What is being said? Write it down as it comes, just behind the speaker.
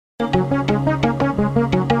Well,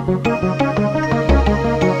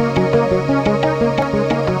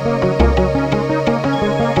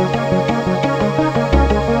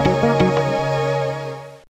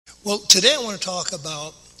 today I want to talk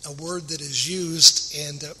about a word that is used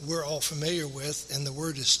and we're all familiar with, and the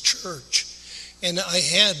word is church. And I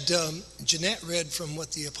had Jeanette read from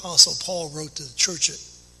what the Apostle Paul wrote to the church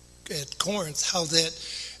at Corinth, how that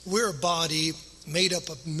we're a body made up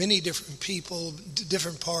of many different people,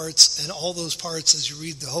 different parts, and all those parts, as you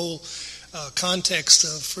read the whole context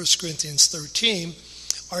of 1 Corinthians 13,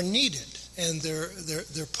 are needed. And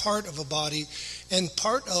they're part of a body, and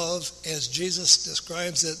part of, as Jesus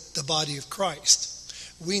describes it, the body of Christ.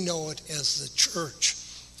 We know it as the church.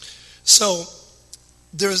 So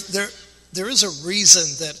there is a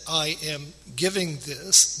reason that I am giving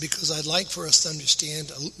this, because I'd like for us to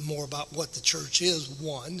understand more about what the church is,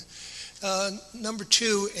 one. Number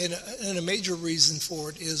two, and a major reason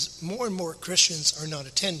for it, is more and more Christians are not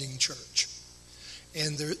attending church.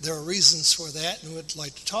 And there are reasons for that, and we'd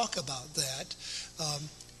like to talk about that.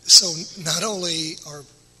 So not only are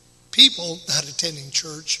people not attending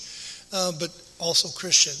church, but also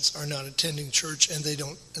Christians are not attending church, and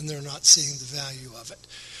they're not seeing the value of it.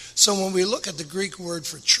 So when we look at the Greek word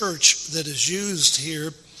for church that is used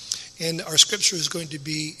here, and our scripture is going to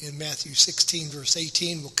be in Matthew 16, verse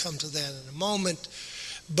 18. We'll come to that in a moment.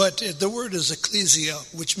 But the word is ecclesia,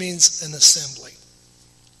 which means an assembly.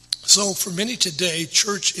 So for many today,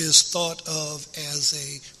 church is thought of as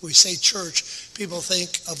we say church, people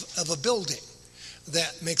think of a building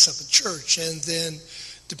that makes up a church. And then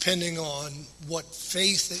depending on what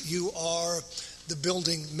faith that you are, the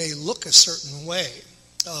building may look a certain way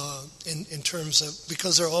in terms of,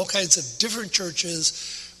 because there are all kinds of different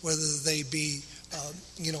churches, whether they be,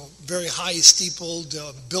 very high steepled,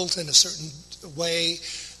 built in a certain way.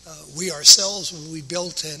 We ourselves, when we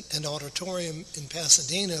built an auditorium in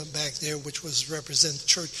Pasadena back there, which was represent the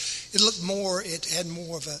church, it had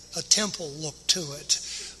more of a temple look to it.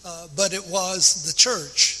 But it was the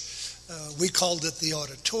church. We called it the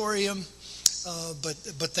auditorium,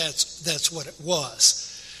 but that's what it was.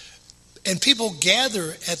 And people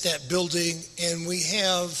gather at that building, and we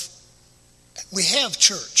have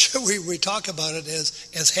church. We talk about it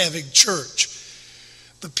as having church.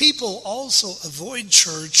 But people also avoid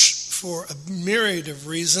church for a myriad of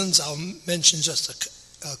reasons. I'll mention just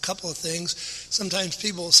a couple of things. Sometimes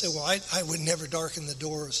people will say, well, I would never darken the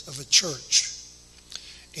doors of a church.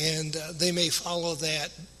 And they may follow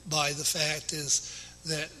that by the fact is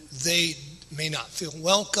that they may not feel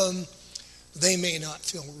welcome, they may not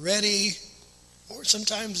feel ready, or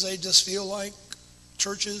sometimes they just feel like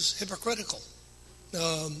church is hypocritical.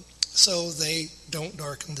 So they don't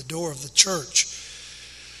darken the door of the church.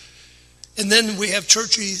 And then we have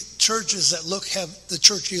churches that have the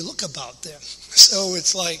churchy look about them. So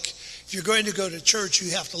it's like, if you're going to go to church,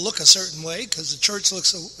 you have to look a certain way, because the church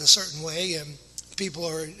looks a certain way, and people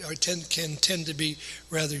can tend to be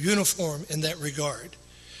rather uniform in that regard.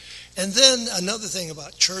 And then another thing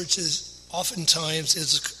about church is oftentimes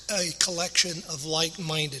is a collection of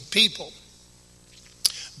like-minded people.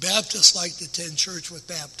 Baptists like to attend church with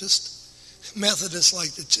Baptists. Methodists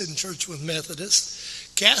like to attend church with Methodists.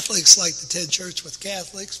 Catholics like to attend church with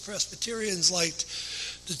Catholics. Presbyterians like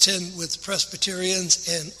to attend with Presbyterians,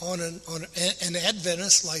 and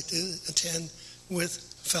Adventists like to attend with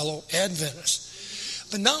fellow Adventists.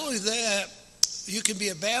 But not only that, you can be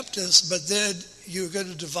a Baptist, but then you're going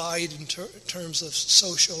to divide in terms of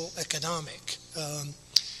social economic.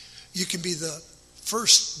 You can be the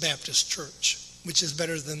First Baptist Church, which is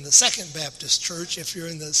better than the Second Baptist Church if you're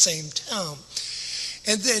in the same town.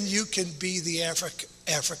 And then you can be the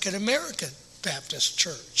African American Baptist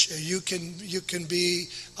Church. You can be,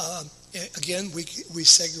 again, we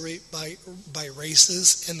segregate by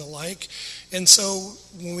races and the like. And so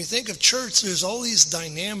when we think of church, there's all these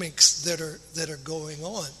dynamics that are going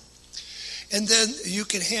on. And then you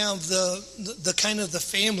can have the kind of the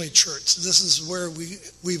family church. This is where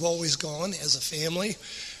we've always gone as a family.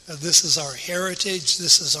 This is our heritage.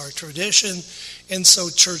 This is our tradition. And so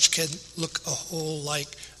church can look a whole like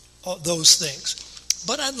those things.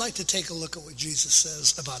 But I'd like to take a look at what Jesus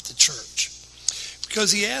says about the church.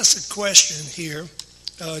 Because he asks a question here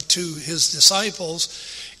to his disciples.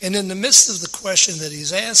 And in the midst of the question that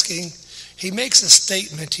he's asking, he makes a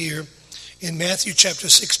statement here in Matthew chapter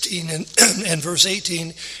 16 and verse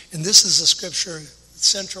 18. And this is the scripture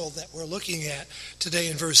central that we're looking at today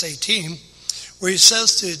in verse 18. Where he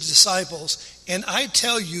says to his disciples, "And I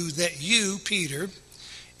tell you that you, Peter,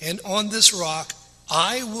 and on this rock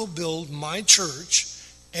I will build my church,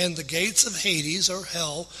 and the gates of Hades or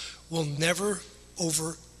hell will never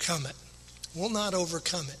overcome overcome it. Will not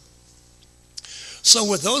overcome it. So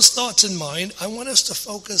with those thoughts in mind, I want us to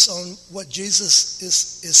focus on what Jesus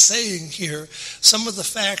is saying here, some of the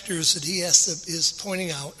factors that he is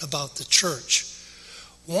pointing out about the church.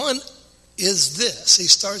 One is this. He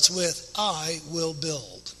starts with, I will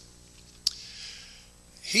build.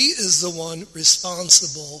 He is the one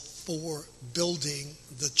responsible for building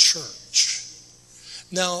the church.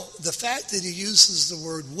 Now, the fact that he uses the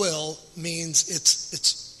word will means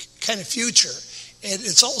it's kind of future. And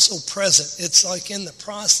it's also present. It's like in the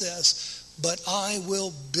process, but I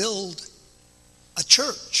will build a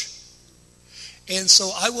church. And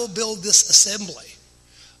so I will build this assembly.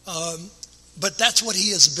 But that's what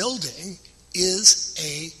he is building, is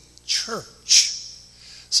a church.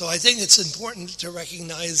 So I think it's important to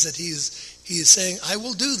recognize that he is saying, I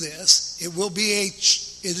will do this.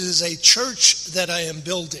 It is a church that I am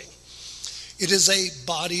building. It is a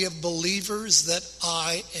body of believers that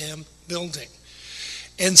I am building.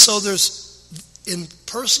 And so there's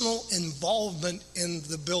personal involvement in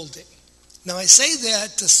the building. Now I say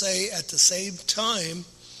that to say at the same time,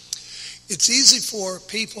 it's easy for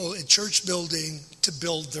people in church building to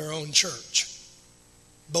build their own church,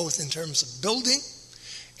 both in terms of building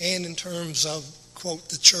and in terms of, quote,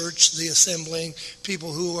 the church, the assembling,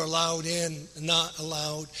 people who are allowed in, not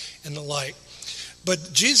allowed, and the like.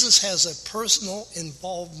 But Jesus has a personal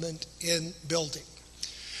involvement in building.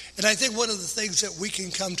 And I think one of the things that we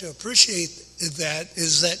can come to appreciate that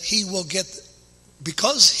is that he will get,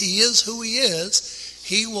 because he is who he is,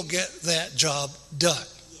 he will get that job done.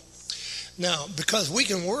 Yes. Now, because we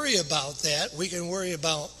can worry about that, we can worry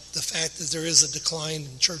about the fact that there is a decline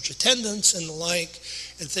in church attendance and the like,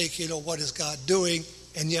 and think, what is God doing?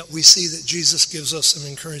 And yet we see that Jesus gives us some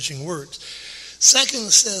encouraging words. Second,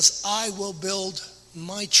 it says, I will build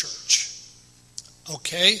my church.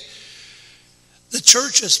 Okay? The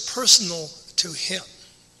church is personal to him,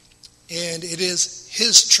 and it is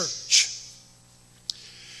his church.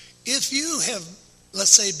 If you have, let's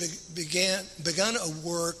say, begun a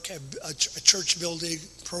work, a church building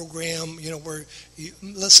program, where,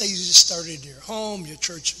 let's say you just started in your home, your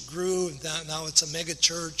church grew, and now it's a mega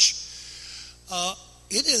church,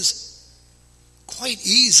 it is quite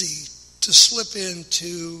easy to slip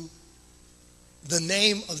into the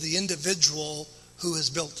name of the individual who has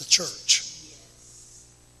built the church.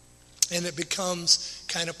 And it becomes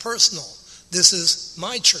kind of personal. This is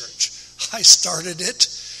my church. I started it.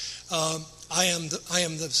 I am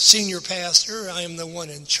the senior pastor. I am the one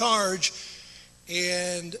in charge.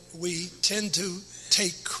 And we tend to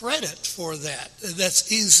take credit for that.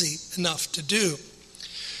 That's easy enough to do.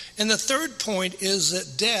 And the third point is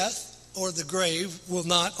that death or the grave will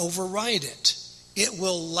not override it. It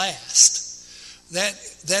will last.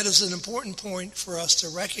 That is an important point for us to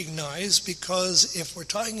recognize, because if we're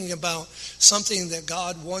talking about something that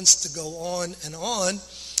God wants to go on,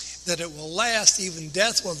 that it will last, even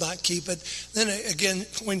death will not keep it, then it again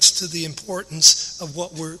points to the importance of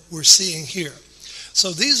what we're seeing here.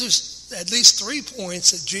 So these are at least 3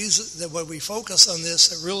 points that when we focus on this,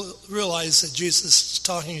 that realize that Jesus is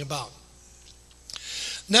talking about.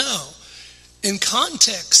 Now, in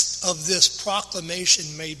context of this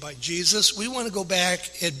proclamation made by Jesus, we want to go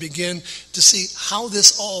back and begin to see how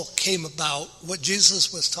this all came about, what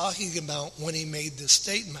Jesus was talking about when he made this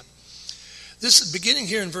statement. This is beginning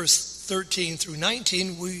here in verse 13 through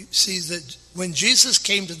 19, we see that when Jesus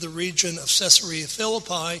came to the region of Caesarea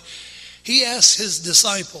Philippi, he asked his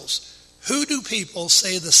disciples, "Who do people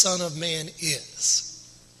say the Son of Man is?"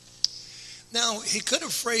 Now, he could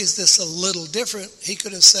have phrased this a little different. He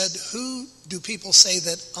could have said, "Who do people say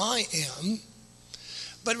that I am?"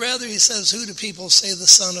 But rather he says, "Who do people say the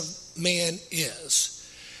Son of Man is?"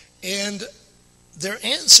 And their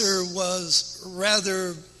answer was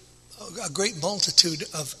rather a great multitude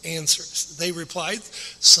of answers. They replied,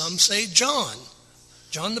 some say John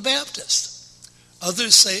the Baptist.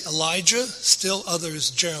 Others say Elijah, still others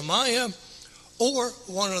Jeremiah, or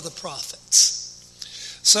one of the prophets.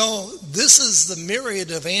 So this is the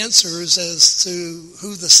myriad of answers as to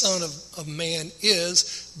who the Son of Man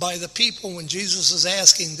is by the people when Jesus is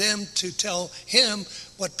asking them to tell him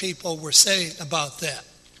what people were saying about that.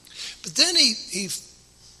 But then he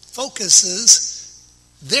focuses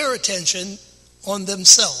their attention on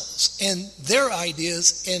themselves and their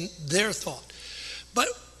ideas and their thought. But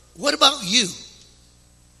what about you?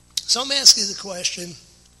 So I'm asking the question,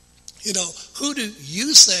 who do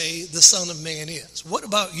you say the Son of Man is? What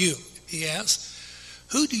about you? He asks.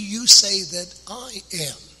 Who do you say that I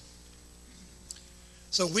am?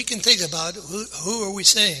 So we can think about who are we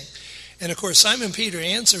saying? And of course, Simon Peter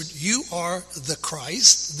answered, "You are the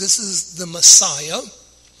Christ." This is the Messiah.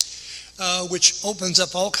 which opens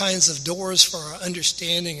up all kinds of doors for our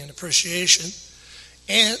understanding and appreciation,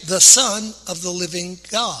 and the Son of the living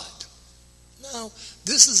God. Now,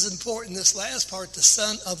 this is important, this last part, the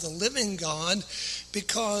Son of the living God,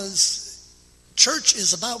 because church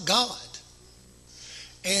is about God.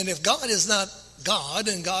 And if God is not God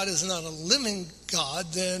and God is not a living God,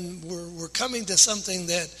 then we're coming to something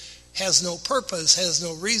that has no purpose, has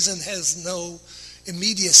no reason, has no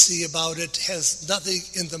immediacy about it, has nothing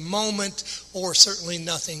in the moment or certainly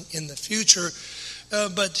nothing in the future.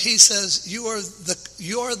 But he says, you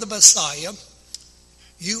are the Messiah,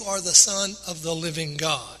 you are the Son of the living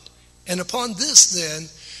God. And upon this then,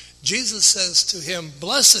 Jesus says to him,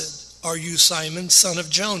 blessed are you, Simon, son of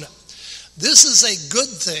Jonah. This is a good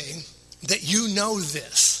thing that you know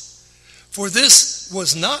this. For this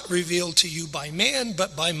was not revealed to you by man,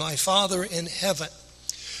 but by my Father in heaven.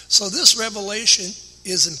 So this revelation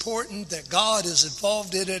is important, that God is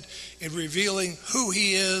involved in it, in revealing who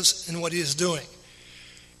he is and what he is doing.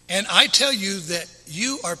 And I tell you that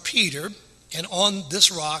you are Peter, and on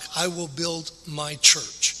this rock I will build my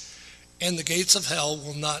church, and the gates of hell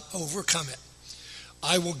will not overcome it.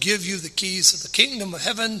 I will give you the keys of the kingdom of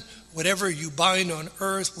heaven. Whatever you bind on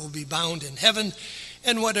earth will be bound in heaven,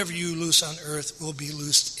 and whatever you loose on earth will be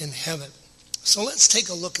loosed in heaven. So let's take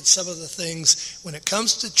a look at some of the things when it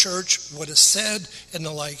comes to church, what is said and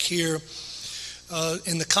the like here,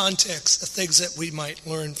 in the context of things that we might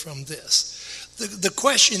learn from this. The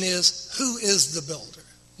question is, who is the builder?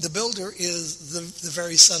 The builder is the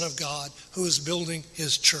very Son of God who is building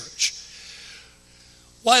his church.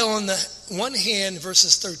 While on the one hand,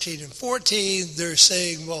 verses 13 and 14, they're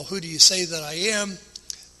saying, well, who do you say that I am?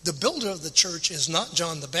 The builder of the church is not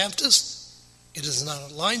John the Baptist. It is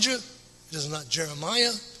not Elijah. It is not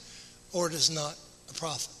Jeremiah. Or it is not a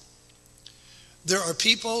prophet. There are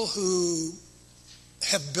people who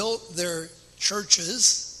have built their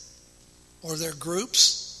churches or their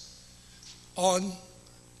groups on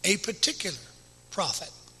a particular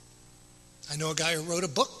prophet. I know a guy who wrote a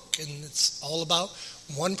book, and it's all about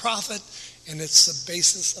one prophet, and it's the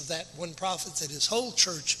basis of that one prophet that his whole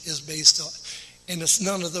church is based on. And it's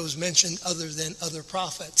none of those mentioned other than other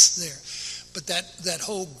prophets there. But that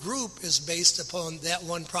whole group is based upon that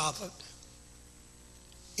one prophet.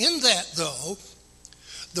 In that, though,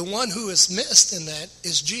 the one who is missed in that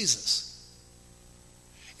is Jesus.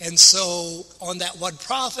 And so on that one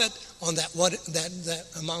prophet, on that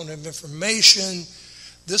amount of information,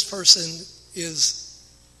 this person is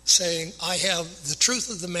saying, I have the truth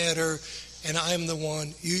of the matter, and I'm the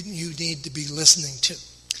one you need to be listening to.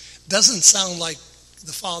 Doesn't sound like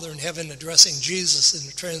the Father in heaven addressing Jesus in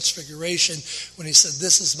the Transfiguration when he said,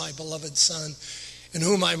 this is my beloved Son, in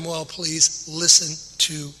whom I'm well pleased, listen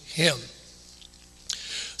to him.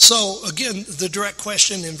 So again, the direct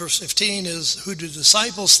question in verse 15 is, who do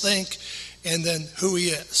disciples think, and then who he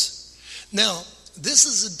is. Now, this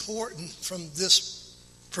is important from this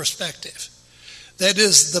perspective. That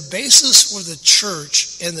is, the basis for the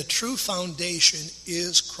church and the true foundation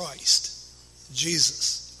is Christ,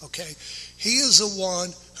 Jesus, okay? He is the one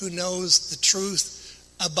who knows the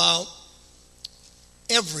truth about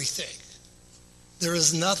everything. There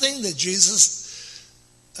is nothing that Jesus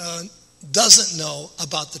doesn't know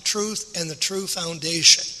about the truth and the true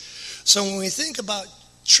foundation. So when we think about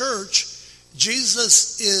church,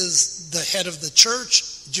 Jesus is the head of the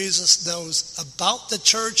church. Jesus knows about the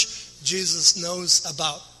church. Jesus knows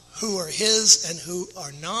about who are his and who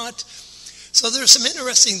are not. So there's some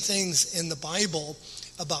interesting things in the Bible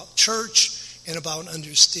about church and about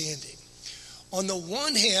understanding. On the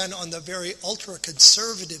one hand, on the very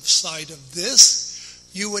ultra-conservative side of this,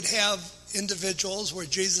 you would have individuals where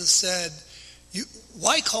Jesus said,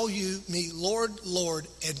 why call you me Lord, Lord,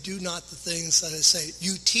 and do not the things that I say?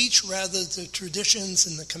 You teach rather the traditions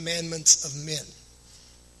and the commandments of men.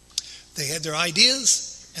 They had their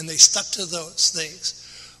ideas, and they stuck to those things.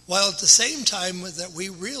 While at the same time that we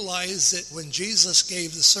realize that when Jesus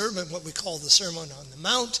gave the sermon, what we call the Sermon on the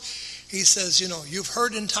Mount, he says, you've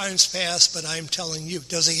heard in times past, but I'm telling you.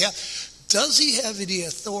 Does he have any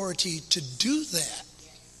authority to do that?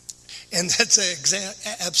 And that's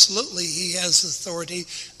absolutely, he has authority.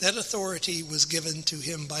 That authority was given to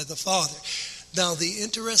him by the Father. Now, the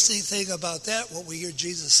interesting thing about that, what we hear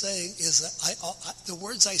Jesus saying, is that the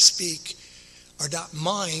words I speak are not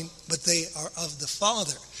mine, but they are of the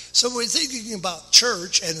Father. So when we're thinking about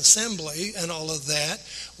church and assembly and all of that,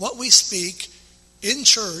 what we speak in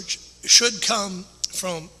church should come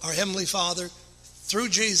from our Heavenly Father through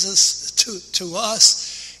Jesus to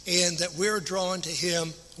us, and that we're drawn to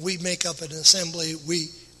him. We make up an assembly.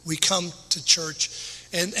 We come to church,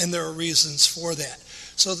 and there are reasons for that.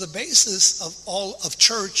 So the basis of all of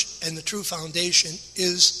church and the true foundation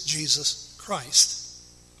is Jesus Christ.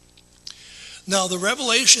 Now, the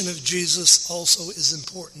revelation of Jesus also is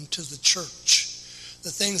important to the church.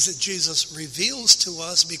 The things that Jesus reveals to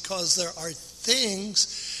us, because there are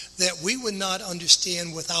things that we would not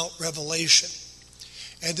understand without revelation.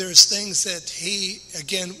 And there's things that he,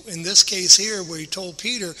 again, in this case here, where he told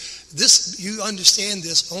Peter, "This, you understand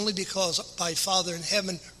this only because my Father in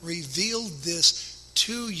heaven revealed this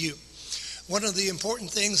to you." One of the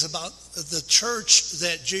important things about the church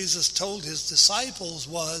that Jesus told his disciples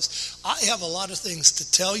was, "I have a lot of things to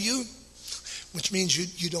tell you," which means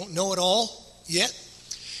you don't know it all yet.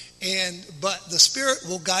 But the Spirit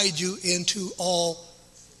will guide you into all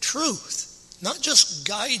truth. Not just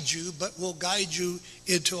guide you, but will guide you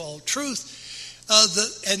into all truth.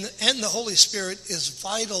 And the Holy Spirit is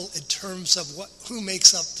vital in terms of who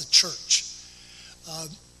makes up the church.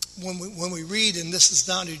 When we read, and this is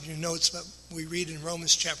not in your notes, but we read in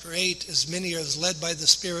Romans chapter 8, as many as led by the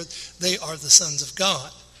Spirit, they are the sons of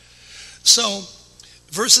God. So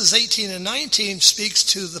verses 18 and 19 speaks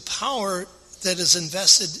to the power that is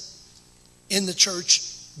invested in the church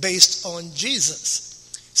based on Jesus.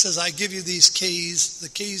 He says, "I give you these keys, the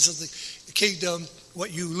keys of the kingdom.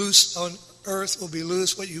 What you loose on earth will be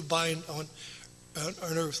loose. What you bind on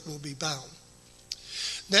earth will be bound."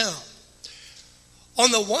 Now,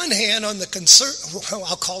 on the one hand, on the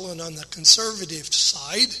conservative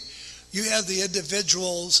side, you have the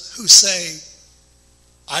individuals who say,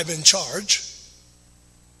 "I'm in charge.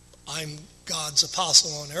 I'm God's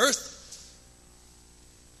apostle on earth.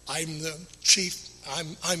 I'm the chief.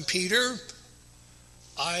 I'm Peter.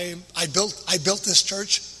 I built this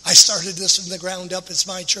church. I started this from the ground up. It's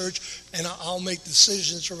my church, and I'll make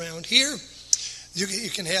decisions around here." You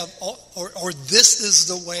can have, or this is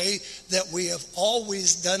the way that we have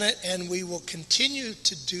always done it, and we will continue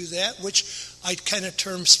to do that, which I kind of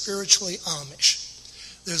term spiritually Amish.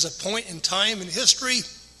 There's a point in time in history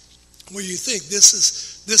where you think this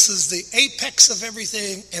is the apex of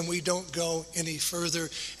everything, and we don't go any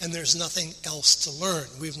further, and there's nothing else to learn.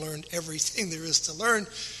 We've learned everything there is to learn,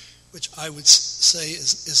 which I would say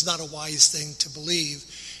is not a wise thing to believe.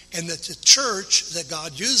 And that the church, that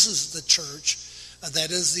God uses the church,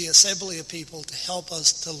 that is the assembly of people, to help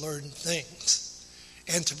us to learn things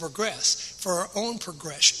and to progress for our own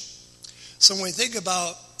progression. So when we think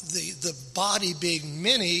about the body being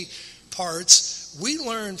many parts, we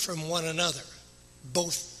learn from one another,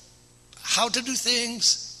 both how to do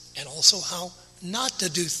things and also how not to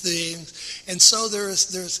do things. And so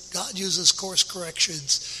there's God uses course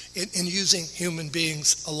corrections in using human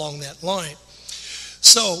beings along that line.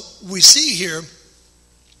 So we see here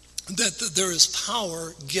that there is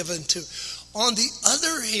power given to. On the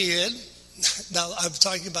other hand, now I'm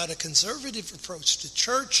talking about a conservative approach to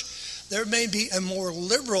church. There may be a more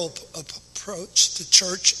liberal approach to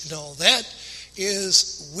church, and all that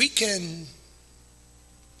is we can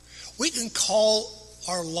call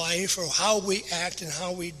our life, or how we act and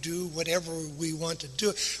how we do whatever we want to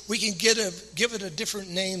do, we can give it a different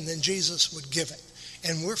name than Jesus would give it.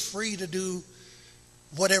 And we're free to do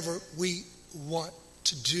whatever we want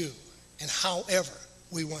to do and however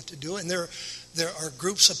we want to do it. And there are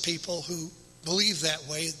groups of people who believe that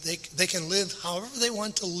way. They can live however they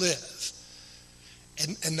want to live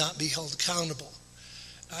and not be held accountable.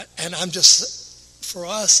 And for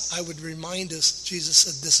us, I would remind us, Jesus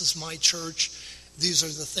said, "This is my church. These are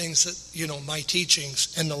the things that, my teachings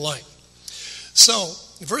and the like." So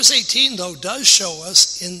verse 18, though, does show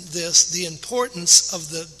us in this the importance of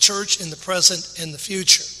the church in the present and the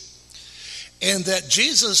future. And that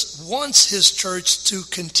Jesus wants his church to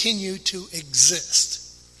continue to exist.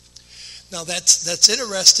 Now that's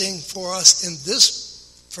interesting for us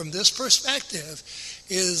from this perspective,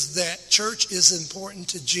 is that church is important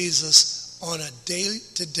to Jesus on a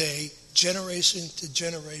day-to-day,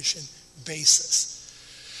 generation-to-generation basis.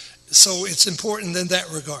 So it's important in that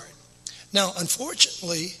regard. Now,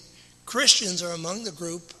 unfortunately, Christians are among the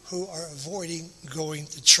group who are avoiding going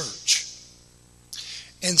to church.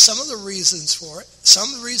 And some of the reasons for it,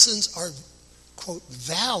 some of the reasons are, quote,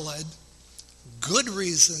 valid, good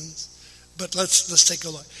reasons, but let's take a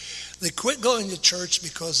look. They quit going to church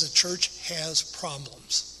because the church has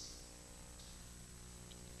problems.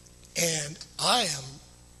 And I am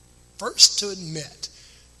first to admit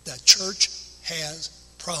that church has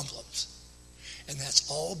problems. And that's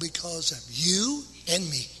all because of you and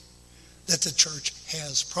me, that the church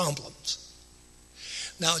has problems.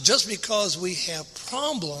 Now, just because we have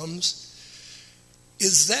problems,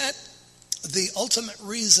 is that the ultimate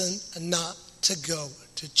reason not to go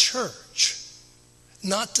to church?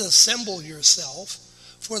 Not to assemble yourself,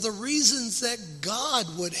 for the reasons that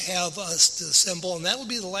God would have us to assemble. And that will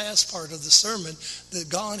be the last part of the sermon, that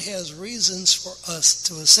God has reasons for us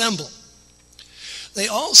to assemble. They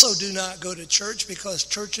also do not go to church because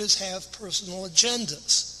churches have personal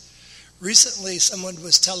agendas. Recently, someone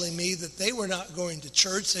was telling me that they were not going to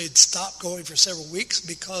church. They'd stopped going for several weeks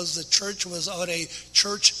because the church was on a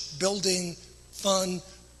church building fund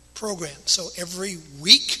program. So every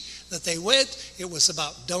week that they went, it was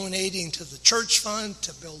about donating to the church fund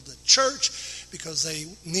to build the church because they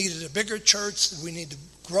needed a bigger church. We need to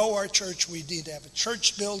grow our church. We need to have a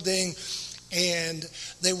church building. And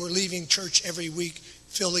they were leaving church every week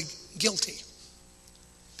feeling guilty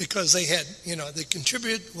because they had, they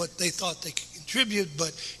contributed what they thought they could contribute,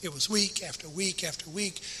 but it was week after week after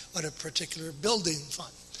week on a particular building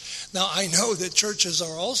fund. Now, I know that churches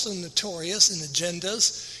are also notorious in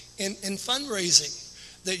agendas in fundraising,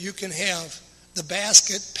 that you can have the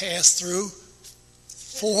basket pass through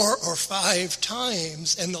 4 or 5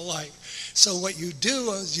 times and the like. So what you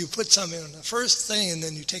do is you put some in the first thing, and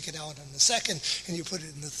then you take it out in the second, and you put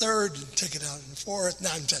it in the third, and take it out in the fourth. No,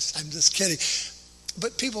 I'm just kidding.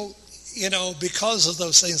 But people, because of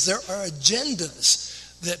those things, there are agendas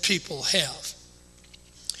that people have.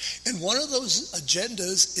 And one of those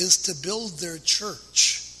agendas is to build their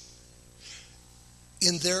church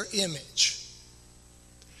in their image.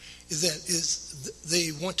 That is,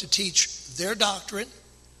 they want to teach their doctrine,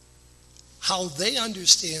 how they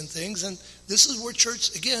understand things. And this is where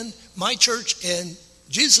church, again, my church and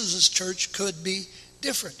Jesus' church could be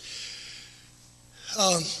different.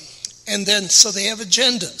 And then, so they have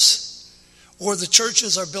agendas. Or the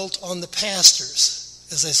churches are built on the pastors,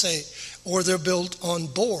 as I say, or they're built on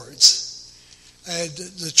boards.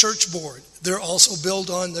 The church board, they're also built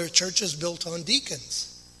on, their churches built on deacons.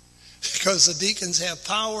 Because the deacons have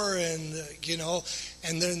power and,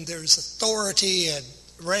 and then there's authority and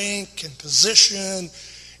rank and position.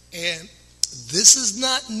 And this is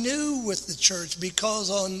not new with the church, because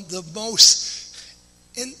on the most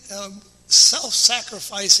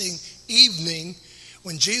self-sacrificing evening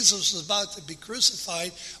when Jesus was about to be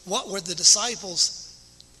crucified, what were the disciples,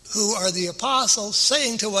 who are the apostles,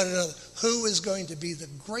 saying to one another? Who is going to be the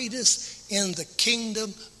greatest in the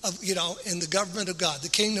kingdom of, in the government of God, the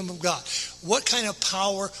kingdom of God? What kind of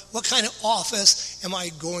power, what kind of office am I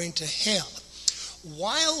going to have?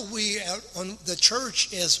 While we are on the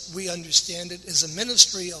church, as we understand it, is a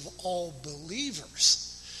ministry of all believers,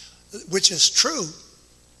 which is true.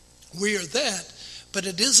 We are that, but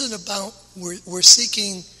it isn't about we're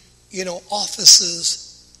seeking, offices.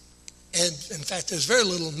 And in fact, there's very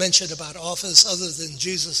little mention about office other than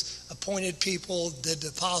Jesus appointed people, did the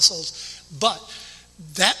apostles, but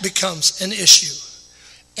that becomes an issue.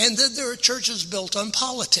 And then there are churches built on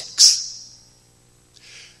politics,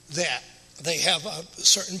 that they have a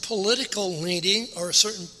certain political leaning or a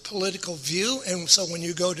certain political view, and so when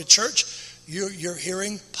you go to church, you're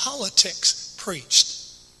hearing politics preached.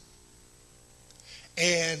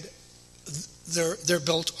 And they're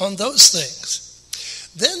built on those things.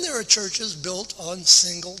 Then there are churches built on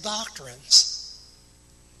single doctrines.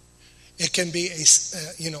 It can be a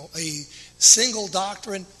single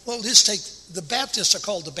doctrine. Well, just take the Baptists are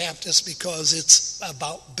called the Baptists because it's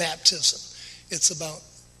about baptism. It's about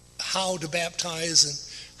how to baptize and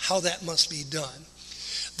how that must be done.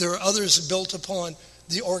 There are others built upon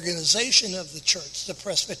the organization of the church, the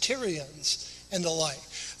Presbyterians and the like.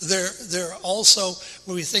 There are also,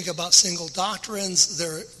 when we think about single doctrines,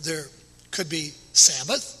 there could be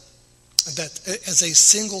Sabbath, that as a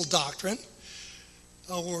single doctrine,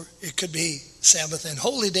 or it could be Sabbath and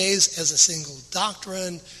holy days as a single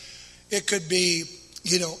doctrine. It could be,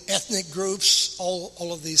 ethnic groups,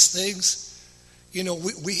 all of these things. You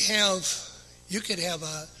could have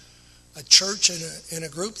a church and a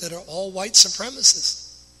group that are all white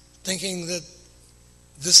supremacists, thinking that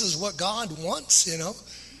this is what God wants,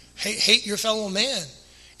 hate your fellow man,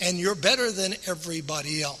 and you're better than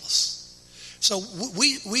everybody else. So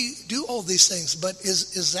we do all these things, but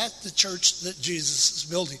is that the church that Jesus is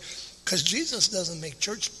building? Because Jesus doesn't make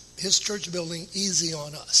his church building easy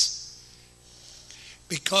on us.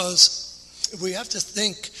 Because we have to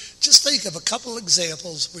just think of a couple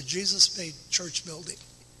examples where Jesus made church building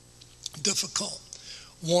difficult.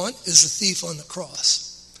 One is the thief on the cross.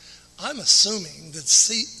 I'm assuming that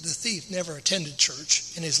the thief never attended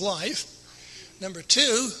church in his life. Number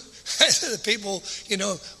two, the people,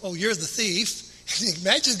 oh, you're the thief.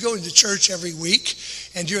 Imagine going to church every week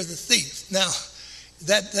and you're the thief. Now,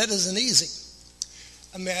 that isn't easy.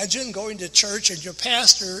 Imagine going to church and your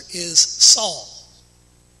pastor is Saul.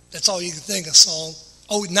 That's all you can think of, Saul.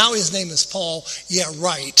 Oh, now his name is Paul. Yeah,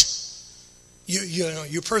 right.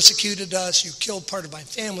 You persecuted us, you killed part of my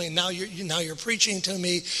family, and now you're preaching to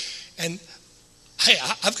me, and hey,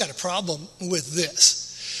 I've got a problem with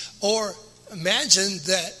this. Or imagine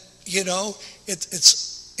that,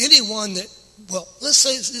 it's anyone that, well, let's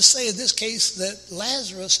say in this case that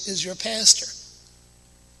Lazarus is your pastor,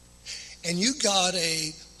 and you got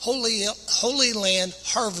a Holy Land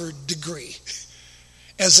Harvard degree,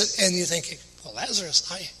 and you're thinking, well,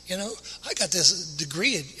 Lazarus, I got this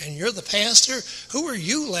degree, and you're the pastor. Who are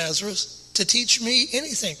you, Lazarus, to teach me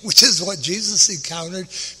anything? Which is what Jesus encountered,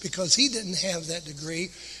 because he didn't have that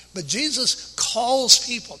degree. But Jesus calls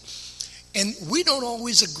people, and we don't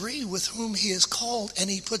always agree with whom he has called, and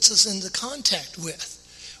he puts us into contact with.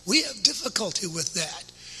 We have difficulty with that.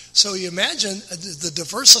 So you imagine the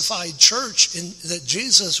diversified church that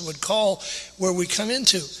Jesus would call where we come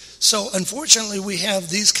into. So unfortunately, we have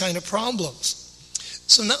these kind of problems.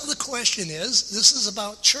 So now the question is, this is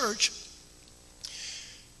about church.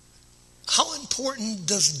 How important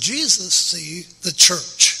does Jesus see the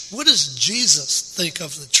church? What does Jesus think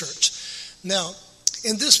of the church? Now,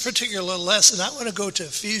 in this particular lesson, I want to go to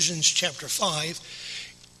Ephesians chapter 5.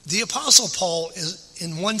 The Apostle Paul is,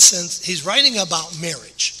 in one sense, he's writing about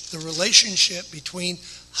marriage, the relationship between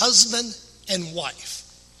husband and wife.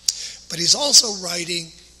 But he's also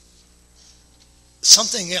writing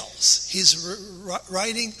something else. He's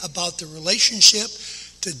writing about the relationship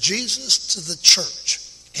to Jesus, to the church.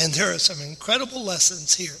 And there are some incredible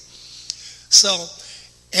lessons here. So,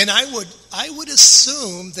 and I would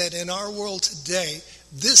assume that in our world today,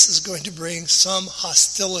 this is going to bring some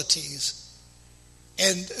hostilities.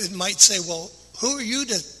 And it might say, well, who are you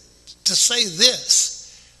to say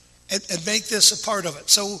this and make this a part of it?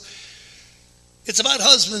 So it's about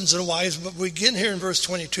husbands and wives, but we begin here in verse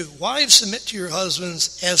 22. Wives, submit to your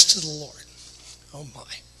husbands as to the Lord. Oh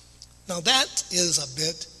my. Now that is a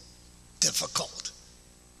bit difficult.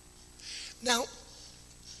 Now,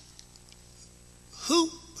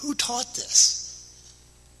 who taught this?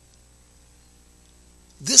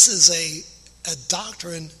 This is a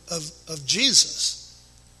doctrine of Jesus.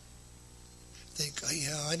 Think, oh,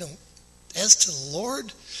 yeah, I don't. As to the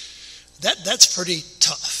Lord, that's pretty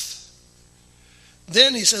tough.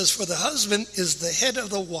 Then he says, for the husband is the head of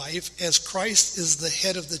the wife, as Christ is the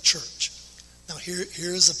head of the church. Now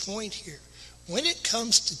here's the point here. When it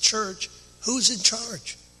comes to church, who's in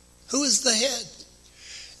charge? Who is the head?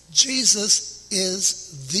 Jesus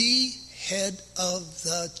is the head of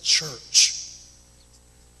the church.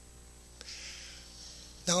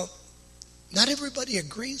 Now, not everybody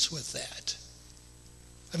agrees with that.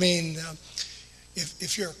 I mean,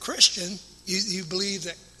 if you're a Christian, you believe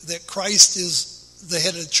that Christ is the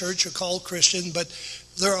head of the church. You're called Christian, but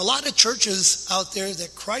there are a lot of churches out there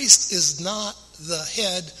that Christ is not the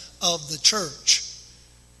head of the church.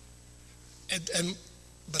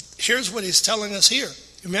 But here's what he's telling us here.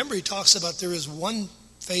 Remember, he talks about there is one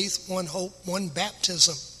faith, one hope, one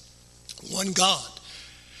baptism, one God.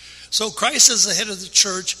 So Christ is the head of the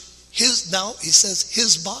church. Now he says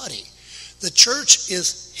his body. The church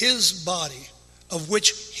is his body, of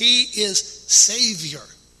which he is Savior.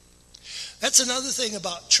 That's another thing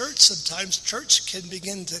about church. Sometimes church can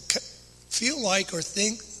begin to feel like or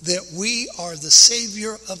think that we are the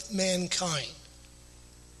Savior of mankind.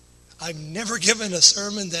 I've never given a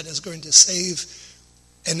sermon that is going to save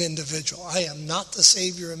an individual. I am not the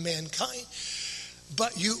Savior of mankind.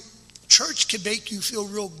 But church can make you feel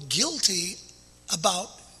real guilty about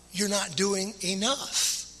you're not doing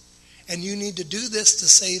enough. And you need to do this to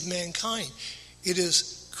save mankind. It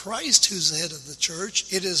is Christ who's the head of the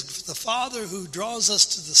church. It is the Father who draws us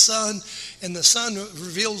to the Son, and the Son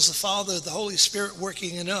reveals the Father, the Holy Spirit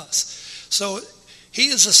working in us. So he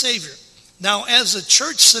is a Savior. Now, as the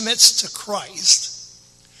church submits to Christ,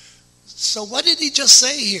 so what did he just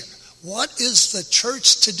say here? What is the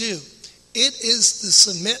church to do? It is to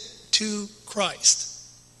submit to Christ.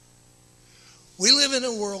 We live in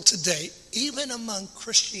a world today, even among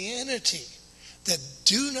Christianity, that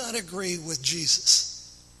do not agree with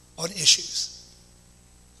Jesus on issues.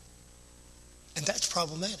 And that's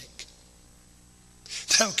problematic.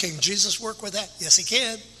 Now, can Jesus work with that? Yes, he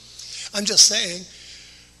can. I'm just saying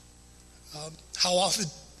how often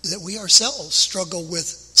that we ourselves struggle with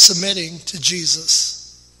submitting to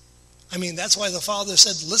Jesus. I mean, that's why the Father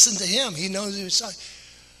said, listen to him. He knows who's talking.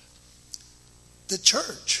 The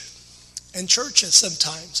church and churches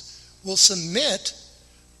sometimes will submit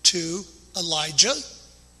to Elijah,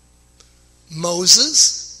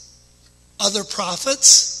 Moses, other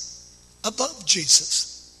prophets above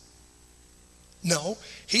Jesus. No,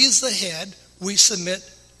 he's the head. We submit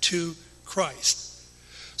to Christ.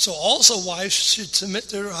 So also wives should submit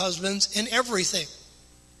to their husbands in everything.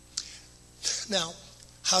 Now,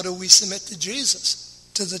 how do we submit to Jesus,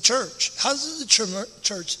 to the church? How does the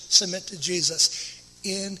church submit to Jesus?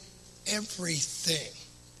 In everything.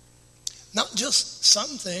 Not just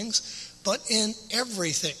some things, but in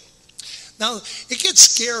everything. Now, it gets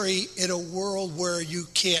scary in a world where you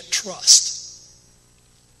can't trust.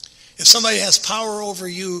 If somebody has power over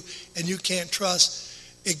you and you can't trust,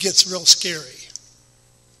 it gets real scary.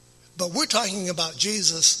 But we're talking about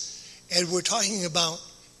Jesus, and we're talking about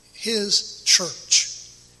his church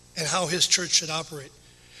and how his church should operate.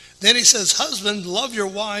 Then he says, husband, love your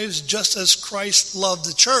wives just as Christ loved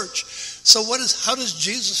the church. So how does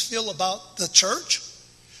Jesus feel about the church?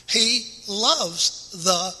 He loves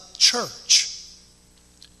the church.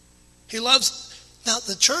 Now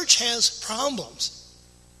the church has problems.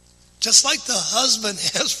 Just like the husband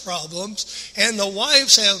has problems, and the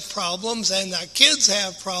wives have problems, and the kids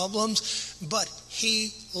have problems, but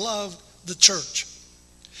he loved the church.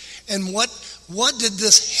 And what did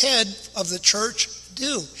this head of the church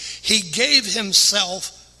do? He gave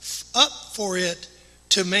himself up for it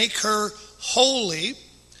to make her holy,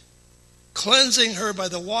 cleansing her by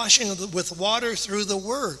the washing with water through the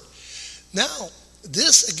word. Now,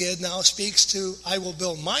 this again now speaks to, I will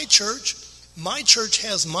build my church. My church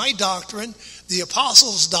has my doctrine, the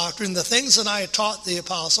apostles' doctrine, the things that I taught the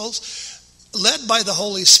apostles, led by the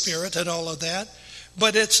Holy Spirit and all of that.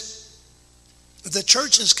 But the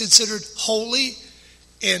church is considered holy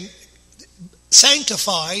and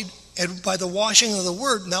sanctified and by the washing of the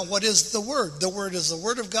word. Now, what is the word? The word is the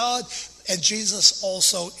word of God, and Jesus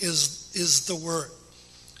also is the word.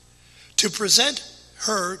 To present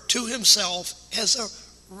her to himself as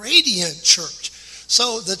a radiant church.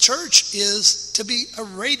 So the church is to be a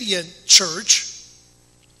radiant church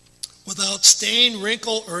without stain,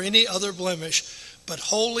 wrinkle, or any other blemish, but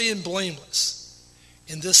holy and blameless.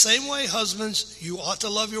 In the same way, husbands, you ought to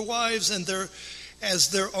love your wives as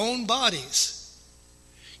their own bodies.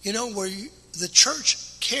 Where the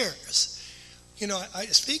church cares. I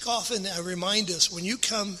speak often, I remind us, when you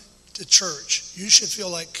come to church, you should feel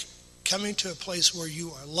like coming to a place where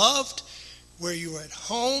you are loved, where you are at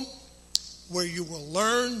home, where you will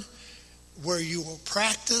learn, where you will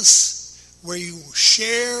practice, where you will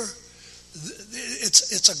share.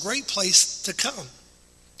 It's a great place to come.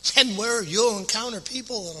 And where you'll encounter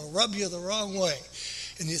people that will rub you the wrong way.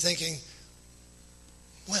 And you're thinking,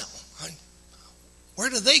 well, where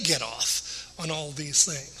do they get off on all these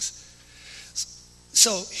things?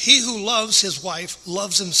 So he who loves his wife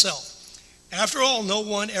loves himself. After all, no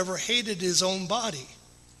one ever hated his own body.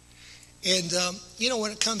 And,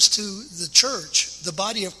 when it comes to the church, the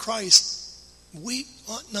body of Christ, we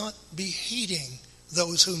ought not be hating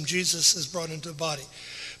those whom Jesus has brought into the body.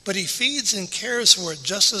 But he feeds and cares for it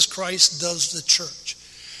just as Christ does the church.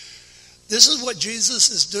 This is what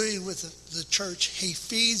Jesus is doing with the church. He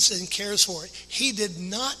feeds and cares for it. He did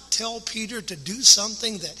not tell Peter to do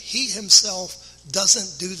something that he himself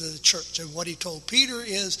doesn't do to the church. And what he told Peter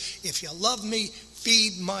is, if you love me,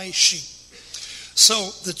 feed my sheep. So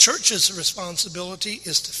the church's responsibility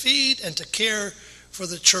is to feed and to care for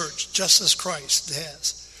the church, just as Christ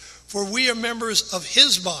has. For we are members of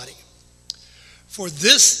his body. For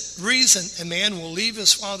this reason, a man will leave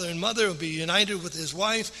his father and mother and be united with his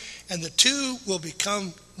wife, and the two will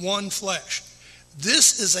become one flesh.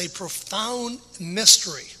 This is a profound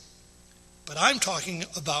mystery. But I'm talking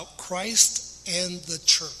about Christ and the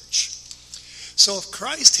church. So if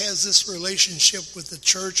Christ has this relationship with the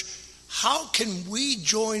church, how can we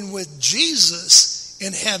join with Jesus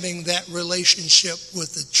in having that relationship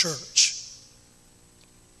with the church?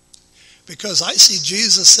 Because I see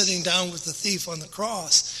Jesus sitting down with the thief on the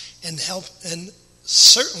cross and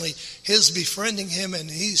certainly his befriending him,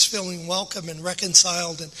 and he's feeling welcome and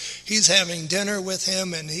reconciled, and he's having dinner with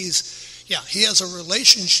him, and he has a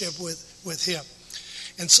relationship with him.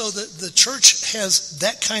 And so the church has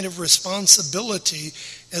that kind of responsibility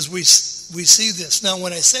as we see this. Now,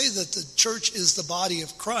 when I say that the church is the body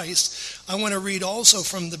of Christ, I want to read also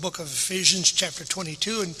from the book of Ephesians chapter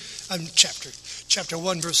 22 and chapter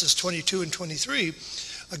 1 verses 22 and 23,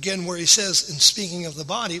 again where he says, in speaking of the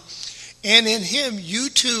body, and in him you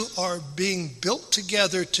two are being built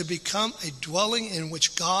together to become a dwelling in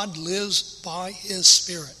which God lives by his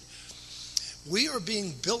Spirit. We are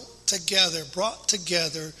being built together, brought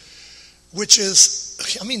together, which is,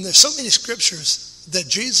 there's so many scriptures that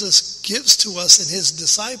Jesus gives to us and his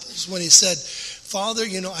disciples when he said, Father,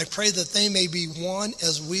 I pray that they may be one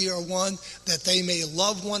as we are one, that they may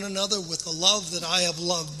love one another with the love that I have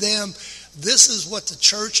loved them. This is what the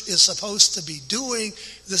church is supposed to be doing.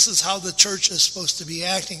 This is how the church is supposed to be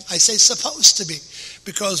acting. I say supposed to be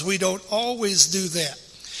because we don't always do that.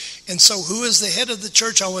 And so who is the head of the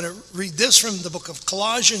church? I want to read this from the book of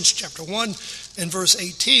Colossians chapter 1 and verse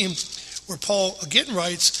 18, where Paul again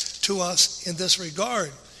writes to us in this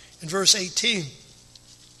regard. In verse 18,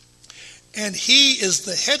 and he is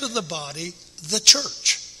the head of the body, the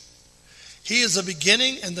church. He is the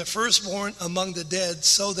beginning and the firstborn among the dead,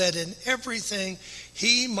 so that in everything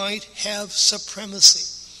he might have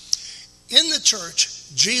supremacy. In the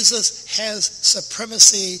church, Jesus has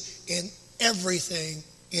supremacy in everything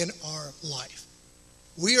in our life.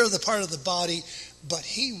 We are the part of the body, but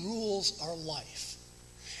he rules our life.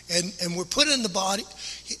 And we're put in the body.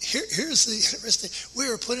 Here's the interesting.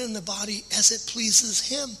 We are put in the body as it pleases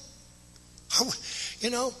him. You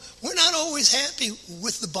know, we're not always happy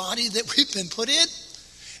with the body that we've been put in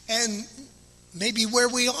and maybe where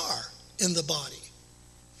we are in the body.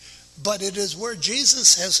 But it is where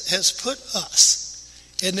Jesus has put us.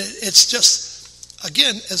 And it's just,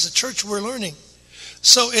 again, as a church we're learning.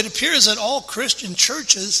 So it appears that all Christian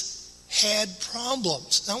churches had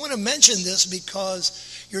problems. Now, I want to mention this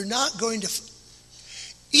because you're not going to,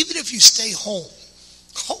 even if you stay home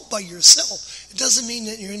all by yourself, it doesn't mean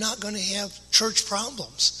that you're not going to have church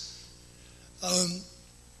problems.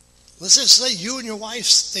 Let's just say you and your wife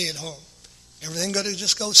stay at home. Everything going to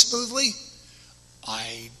just go smoothly?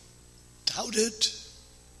 I doubt it.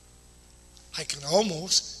 I can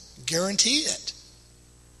almost guarantee it.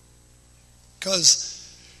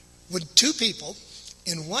 Because when two people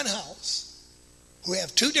in one house who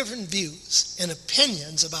have two different views and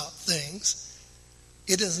opinions about things,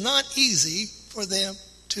 it is not easy for them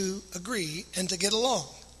to agree and to get along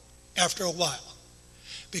after a while.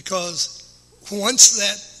 Because once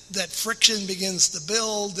that friction begins to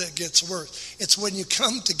build, it gets worse. It's when you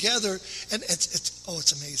come together, and it's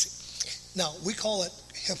amazing. Now, we call it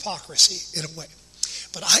hypocrisy in a way.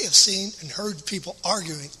 But I have seen and heard people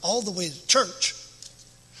arguing all the way to church.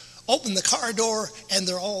 Open the car door and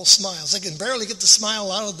they're all smiles. They can barely get the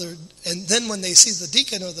smile out of their, and then when they see the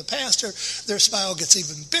deacon or the pastor, their smile gets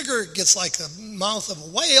even bigger. It gets like the mouth of a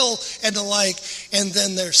whale and the like. And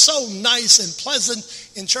then they're so nice and pleasant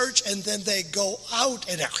in church, and then they go out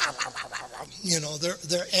and they're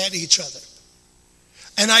at each other.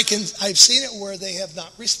 And I've seen it where they have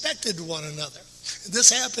not respected one another.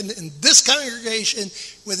 This happened in this congregation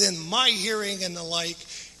within my hearing and the like,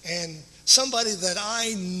 and somebody that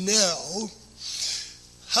I know,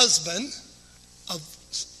 husband of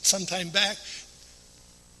some time back,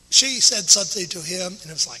 she said something to him, and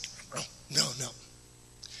it was like, no.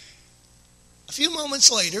 A few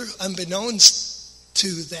moments later, unbeknownst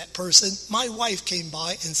to that person, my wife came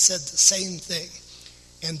by and said the same thing,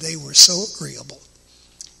 and they were so agreeable.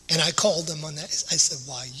 And I called them on that. I said,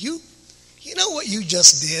 why, you know what you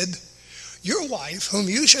just did? Your wife, whom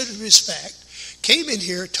you should respect, came in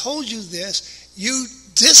here, told you this. You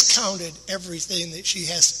discounted everything that she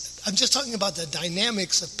has. I'm just talking about the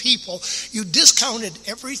dynamics of people. You discounted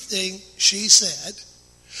everything she said.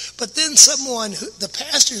 But then someone, the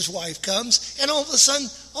pastor's wife, comes, and all of a sudden,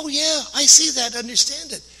 oh yeah, I see that,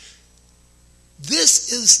 understand it.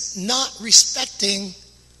 This is not respecting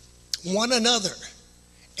one another.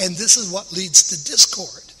 And this is what leads to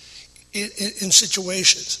discord in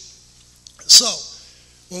situations. So,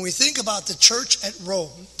 when we think about the church at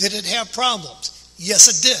Rome, did it have problems? Yes,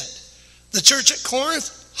 it did. The church at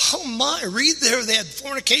Corinth, oh my, read there, they had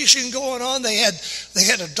fornication going on, they had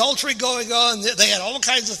adultery going on, they had all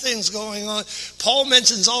kinds of things going on. Paul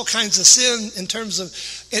mentions all kinds of sin in terms of,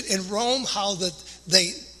 in Rome, how that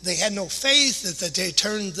they had no faith, that they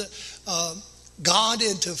turned God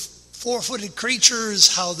into four-footed creatures,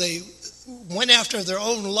 how they went after their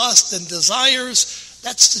own lust and desires.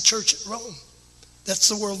 That's the church at Rome. That's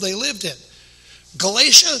the world they lived in.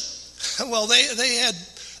 Galatia, well, they had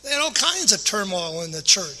all kinds of turmoil in the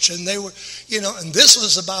church, and they were, and this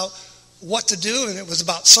was about what to do, and it was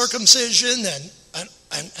about circumcision and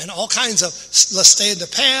all kinds of let's stay in the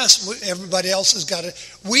past. Everybody else has got it.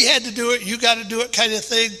 We had to do it. You got to do it, kind of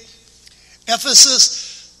thing. Ephesus,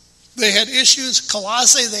 they had issues.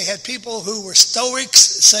 Colossae, they had people who were Stoics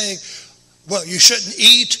saying, well, you shouldn't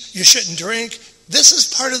eat, you shouldn't drink. This is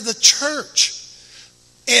part of the church.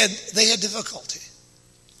 And they had difficulty.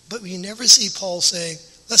 But we never see Paul saying,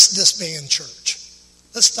 let's disband church.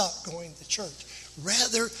 Let's stop going to church.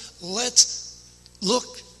 Rather, let's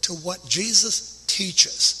look to what Jesus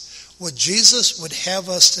teaches, what Jesus would have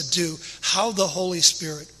us to do, how the Holy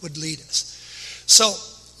Spirit would lead us. So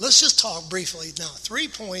let's just talk briefly now. 3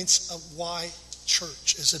 points of why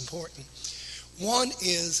church is important. One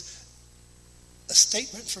is a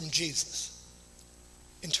statement from Jesus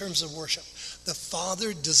in terms of worship. The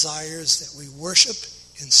Father desires that we worship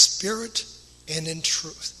in spirit and in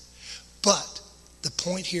truth. But the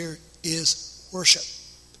point here is worship.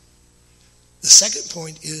 The second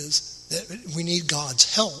point is that we need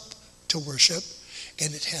God's help to worship,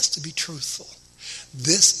 and it has to be truthful.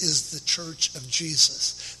 This is the church of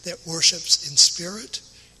Jesus that worships in spirit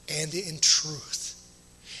and in truth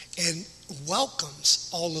and welcomes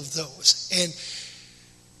all of those. And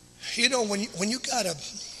you know, when you got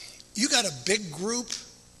a big group,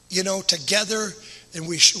 you know, together, and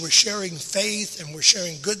we're sharing faith, and we're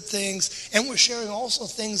sharing good things, and we're sharing also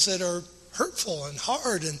things that are hurtful and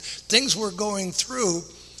hard and things we're going through,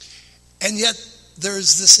 and yet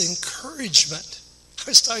there's this encouragement. I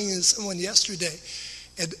was talking to someone yesterday,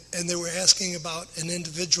 and they were asking about an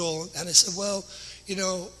individual, and I said, well, you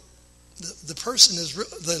know, the person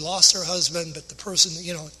they lost their husband, but the person,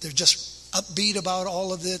 you know, they're just upbeat about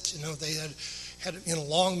all of it. You know, they had a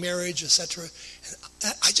long marriage, etc.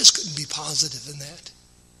 I just couldn't be positive in that.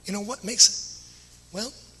 You know, what makes it?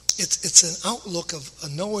 Well, it's an outlook of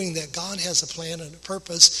knowing that God has a plan and a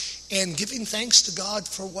purpose, and giving thanks to God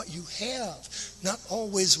for what you have, not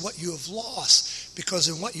always what you have lost, because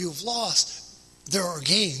in what you have lost, there are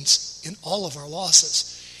gains in all of our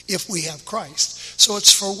losses if we have Christ. So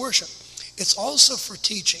it's for worship. It's also for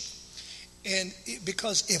teaching. And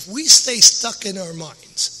because if we stay stuck in our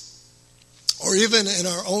minds, or even in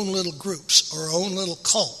our own little groups or our own little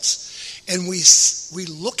cults, and we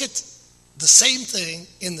look at the same thing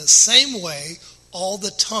in the same way all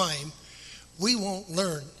the time, we won't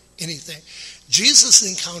learn anything. Jesus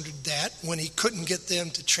encountered that when he couldn't get them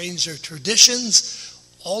to change their traditions.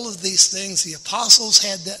 All of these things, the apostles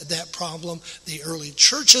had that problem. The early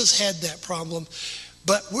churches had that problem.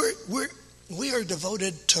 But we are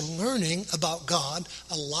devoted to learning about God,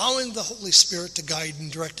 allowing the Holy Spirit to guide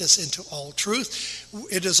and direct us into all truth.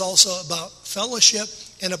 It is also about fellowship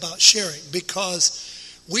and about sharing, because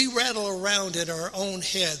we rattle around in our own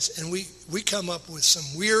heads and we come up with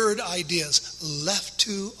some weird ideas left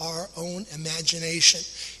to our own imagination.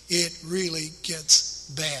 It really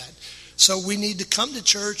gets bad. So we need to come to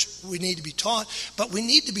church, we need to be taught, but we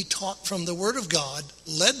need to be taught from the Word of God,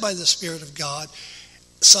 led by the Spirit of God,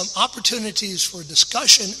 some opportunities for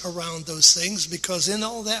discussion around those things, because in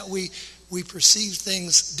all that we perceive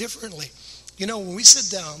things differently. You know, when we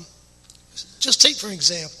sit down, just take for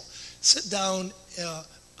example, sit down,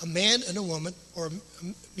 a man and a woman, or,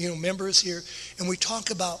 you know, members here, and we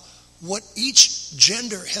talk about what each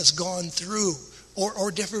gender has gone through,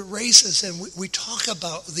 or different races, and we talk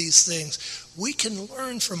about these things. We can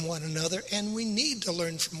learn from one another, and we need to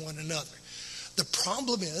learn from one another. The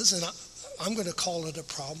problem is, and I'm going to call it a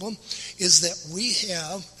problem, is that we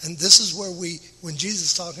have, and this is where when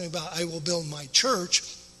Jesus is talking about, I will build my church,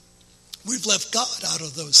 we've left God out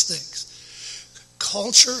of those things.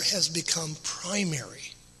 Culture has become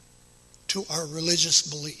primary to our religious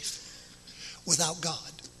belief without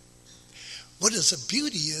God. What is the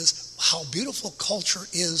beauty is how beautiful culture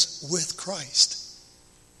is with Christ.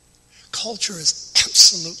 Culture is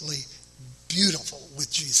absolutely beautiful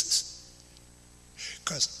with Jesus.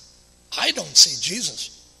 Because I don't see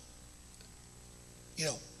Jesus, you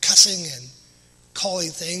know, cussing and calling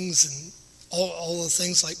things and all the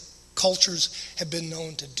things like cultures have been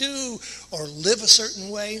known to do or live a certain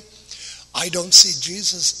way. I don't see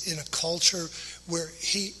Jesus in a culture where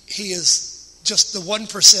he is just the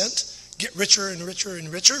 1%, get richer and richer and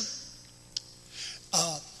richer.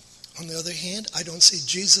 On the other hand, I don't see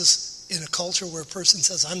Jesus in a culture where a person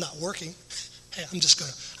says, I'm not working. Hey, I'm just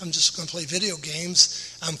going to play video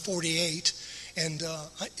games. I'm 48, and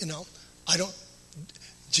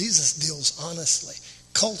Jesus deals honestly.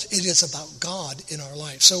 It is about God in our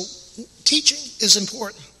life. So teaching is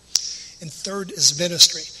important. And third is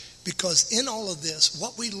ministry. Because in all of this,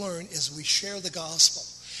 what we learn is we share the gospel.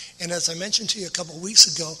 And as I mentioned to you a couple of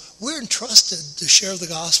weeks ago, we're entrusted to share the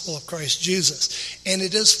gospel of Christ Jesus. And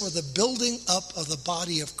it is for the building up of the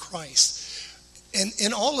body of Christ. And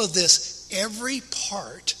in all of this, every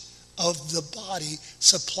part of the body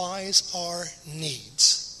supplies our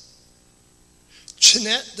needs.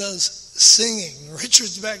 Jeanette does singing.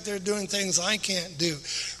 Richard's back there doing things I can't do.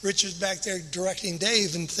 Richard's back there directing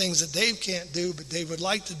Dave and things that Dave can't do, but Dave would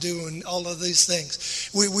like to do, and all of these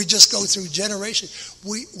things. We just go through generations.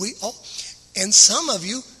 We all, and some of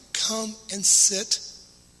you come and sit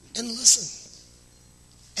and listen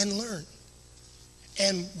and learn.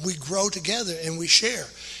 And we grow together and we share.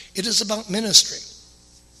 It is about ministry.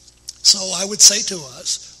 So I would say to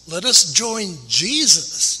us, let us join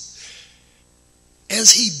Jesus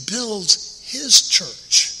as he builds his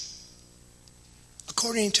church.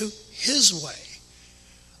 according to his way,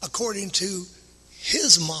 according to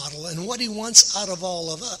his model and what he wants out of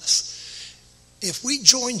all of us. If we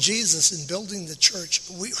join Jesus in building the church,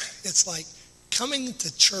 it's like coming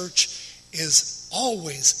to church is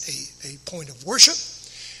always a point of worship.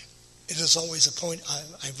 It is always a point,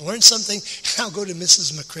 I've learned something, and I'll go to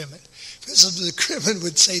Mrs. McCrimmon. Mrs. McCrimmon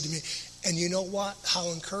would say to me, and you know what,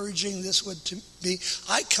 how encouraging this would be?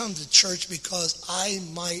 I come to church because I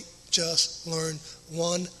might just learn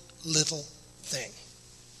one little thing.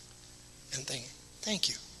 And think, thank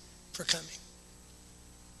you for coming.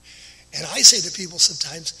 And I say to people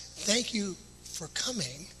sometimes, thank you for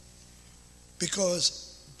coming,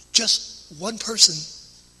 because just one person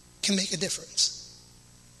can make a difference.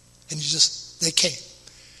 And they came.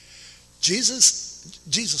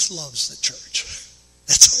 Jesus loves the church.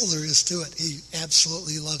 That's all there is to it. He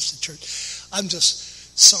absolutely loves the church. I'm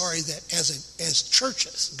just sorry that as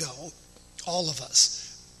churches go, all of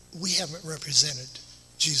us, we haven't represented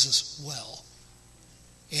Jesus well.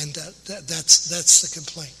 And that's the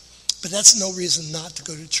complaint. But that's no reason not to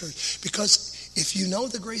go to church. Because if you know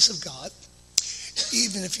the grace of God,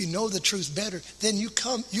 even if you know the truth better, then you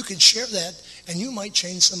can share that, and you might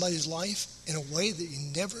change somebody's life in a way that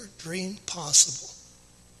you never dreamed possible.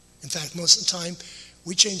 In fact, most of the time,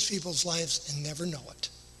 we change people's lives and never know it.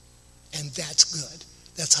 And that's good.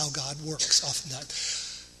 That's how God works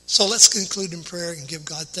oftentimes. So let's conclude in prayer and give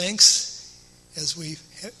God thanks as we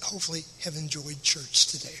hopefully have enjoyed church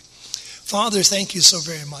today. Father, thank you so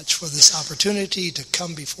very much for this opportunity to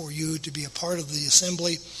come before you, to be a part of the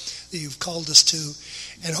assembly that you've called us to.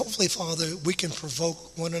 And hopefully, Father, we can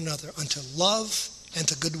provoke one another unto love and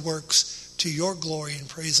to good works, to your glory and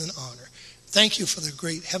praise and honor. Thank you for the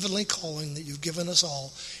great heavenly calling that you've given us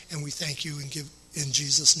all, and we thank you and give in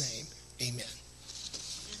Jesus' name. Amen.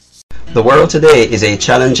 The world today is a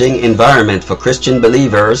challenging environment for Christian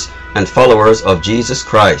believers and followers of Jesus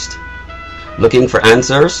Christ. Looking for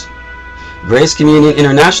answers? Grace Communion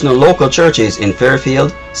International local churches in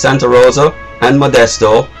Fairfield, Santa Rosa, and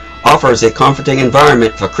Modesto offers a comforting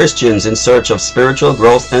environment for Christians in search of spiritual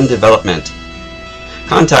growth and development.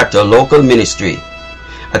 Contact our local ministry.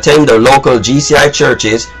 Attend our local GCI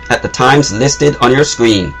churches at the times listed on your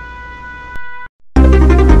screen.